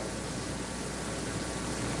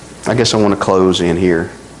I guess I want to close in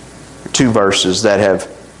here. Two verses that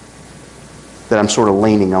I'm sort of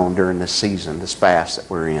leaning on during this season, this fast that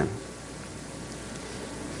we're in.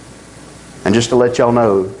 And just to let y'all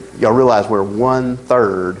know, y'all realize we're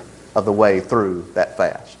 1/3 of the way through that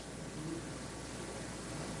fast.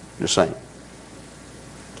 Just saying.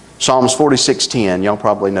 Psalms 46:10, y'all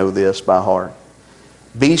probably know this by heart.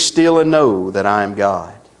 Be still and know that I am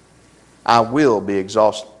God. I will be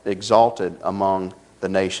exalted among the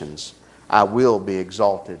nations. I will be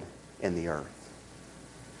exalted in the earth.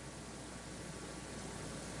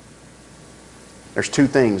 There's two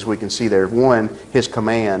things we can see there. One, His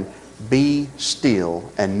command, be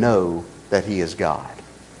still and know that He is God.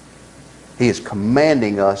 He is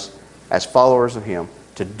commanding us as followers of Him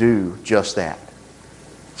to do just that.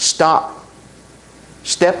 Stop.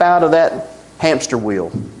 Step out of that hamster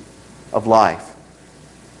wheel of life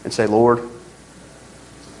and say, Lord,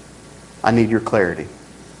 I need your clarity.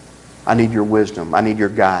 I need your wisdom. I need your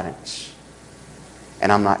guidance.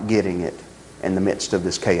 And I'm not getting it in the midst of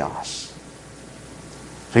this chaos.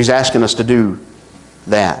 So He's asking us to do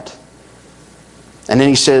that. And then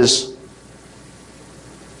He says,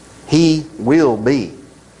 He will be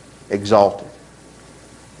exalted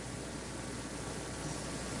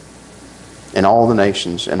in all the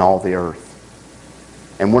nations and all the earth.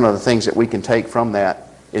 And one of the things that we can take from that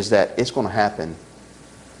is that it's going to happen.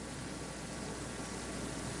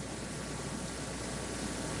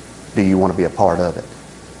 Do you want to be a part of it?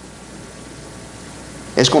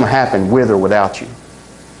 It's going to happen with or without you.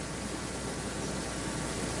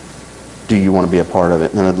 Do you want to be a part of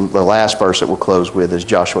it? And the last verse that we'll close with is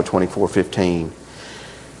Joshua 24:15.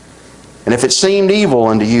 And if it seemed evil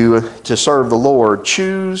unto you to serve the Lord,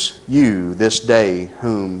 choose you this day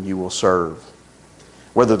whom you will serve.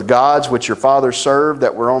 Whether the gods which your fathers served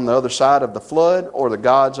that were on the other side of the flood, or the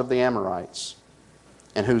gods of the Amorites,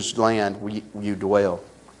 in whose land you dwell.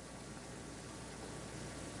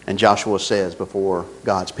 And Joshua says before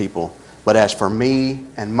God's people, but as for me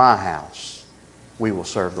and my house, we will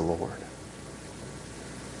serve the Lord.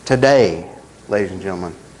 Today, ladies and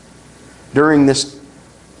gentlemen, during this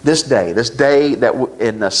day that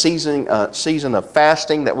in the season of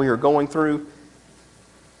fasting that we are going through,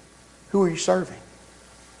 who are you serving?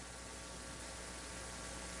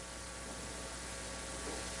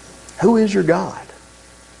 Who is your God?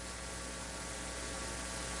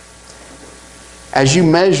 As you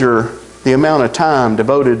measure The amount of time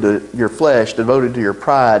devoted to your flesh, devoted to your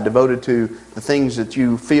pride, devoted to the things that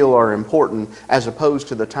you feel are important, as opposed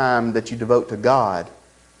to the time that you devote to God,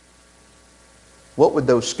 what would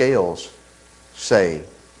those scales say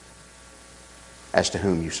as to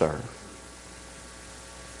whom you serve?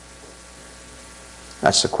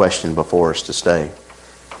 That's the question before us to stay.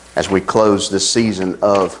 As we close this season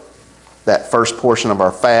of that first portion of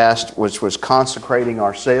our fast, which was consecrating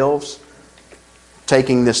ourselves,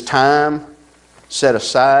 taking this time set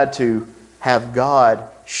aside to have God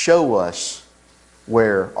show us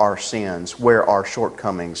where our sins, where our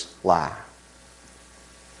shortcomings lie.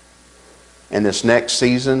 In this next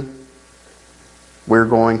season, we're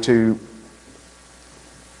going to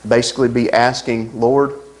basically be asking,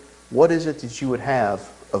 Lord, what is it that you would have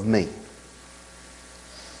of me?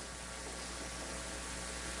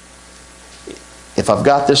 If I've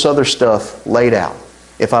got this other stuff laid out,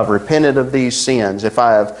 if I've repented of these sins, if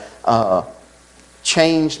I have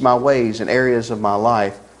changed my ways in areas of my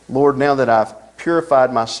life, Lord, now that I've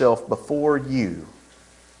purified myself before you,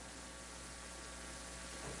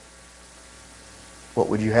 what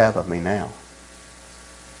would you have of me now?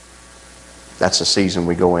 That's the season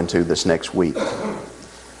we go into this next week.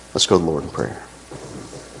 Let's go to the Lord in prayer.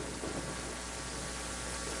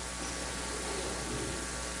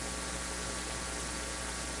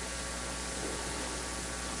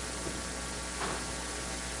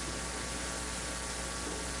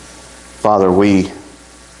 Father, we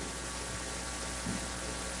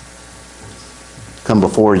come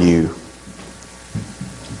before you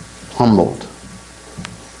humbled.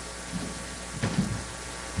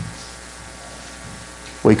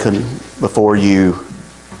 We come before you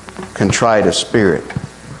contrite of spirit.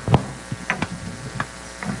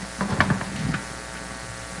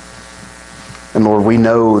 And Lord, we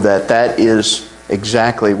know that that is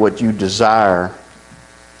exactly what you desire.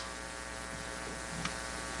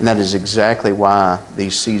 And that is exactly why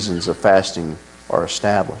these seasons of fasting are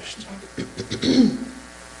established.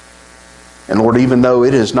 And Lord, even though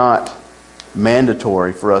it is not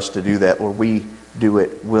mandatory for us to do that, Lord, we do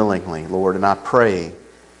it willingly, Lord. And I pray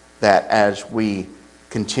that as we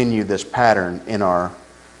continue this pattern in our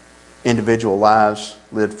individual lives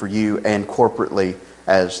lived for you and corporately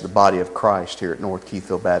as the body of Christ here at North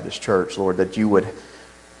Keithville Baptist Church, Lord, that you would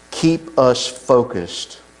keep us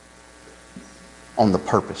focused on the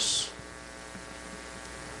purpose.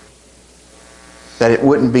 That it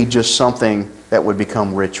wouldn't be just something that would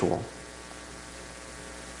become ritual.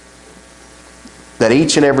 That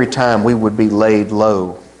each and every time we would be laid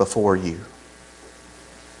low before you.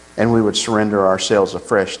 And we would surrender ourselves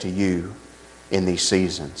afresh to you in these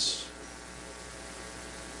seasons.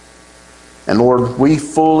 And Lord, we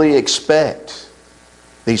fully expect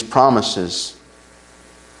these promises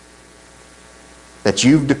that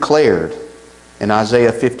you've declared in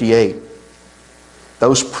Isaiah 58,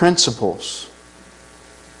 those principles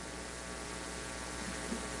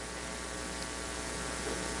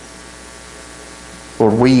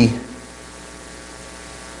Lord, we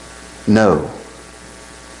know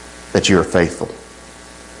that you are faithful.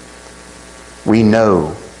 We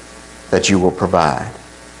know that you will provide.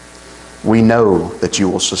 We know that you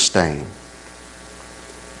will sustain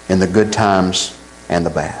in the good times and the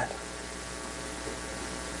bad.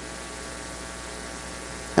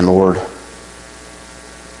 And Lord,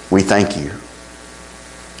 we thank you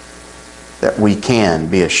that we can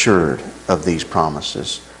be assured of these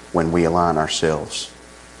promises when we align ourselves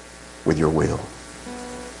with your will.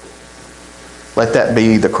 Let that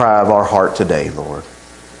be the cry of our heart today, Lord,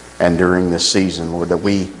 and during this season, Lord, that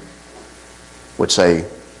we would say,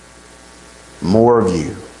 more of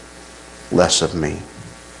you, less of me.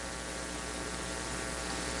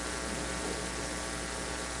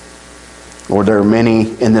 Lord, there are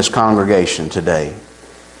many in this congregation today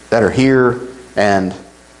that are here and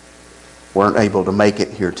weren't able to make it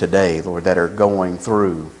here today, Lord, that are going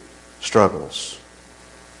through struggles,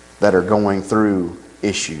 that are going through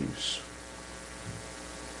issues.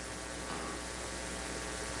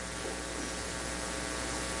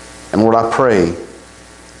 And Lord, I pray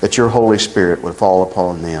that your Holy Spirit would fall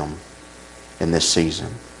upon them in this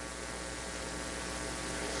season.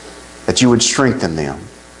 That you would strengthen them.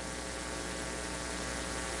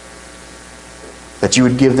 That you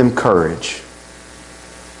would give them courage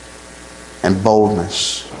and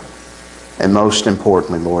boldness. And most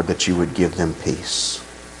importantly, Lord, that you would give them peace.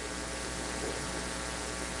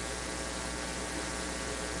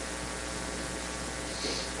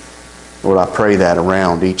 Lord, I pray that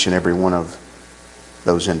around each and every one of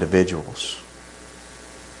those individuals.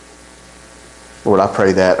 Lord, I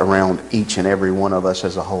pray that around each and every one of us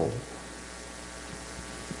as a whole.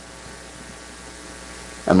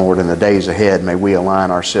 And Lord, in the days ahead, may we align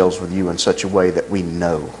ourselves with you in such a way that we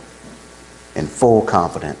know in full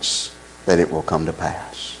confidence that it will come to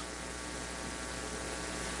pass.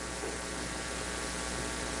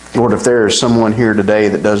 Lord, if there is someone here today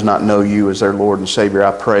that does not know you as their Lord and Savior,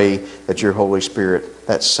 I pray that your Holy Spirit,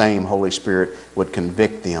 that same Holy Spirit, would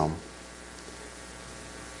convict them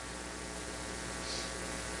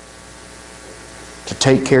to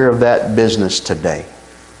take care of that business today.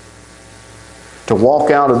 To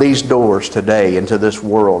walk out of these doors today into this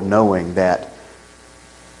world knowing that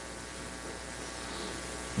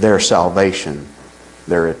their salvation,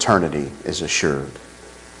 their eternity is assured.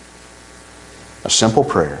 A simple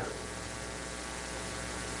prayer.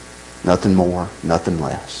 Nothing more, nothing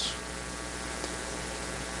less.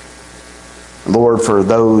 Lord, for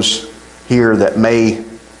those here that may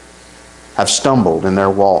have stumbled in their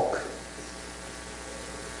walk,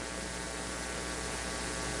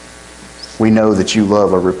 we know that you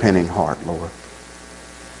love a repenting heart, Lord.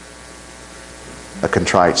 A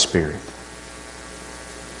contrite spirit.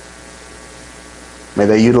 May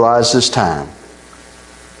they utilize this time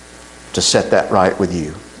to set that right with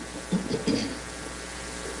you.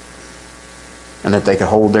 And that they can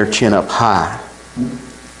hold their chin up high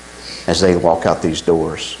as they walk out these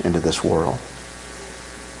doors into this world.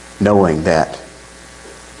 Knowing that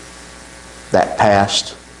that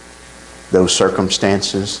past, those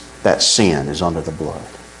circumstances, that sin is under the blood.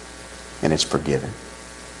 And it's forgiven.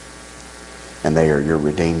 And they are your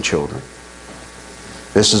redeemed children.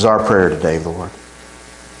 This is our prayer today, Lord.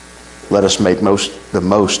 Let us make the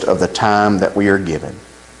most of the time that we are given.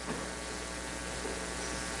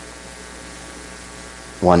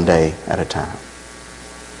 One day at a time.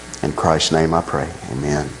 In Christ's name I pray.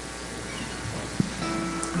 Amen.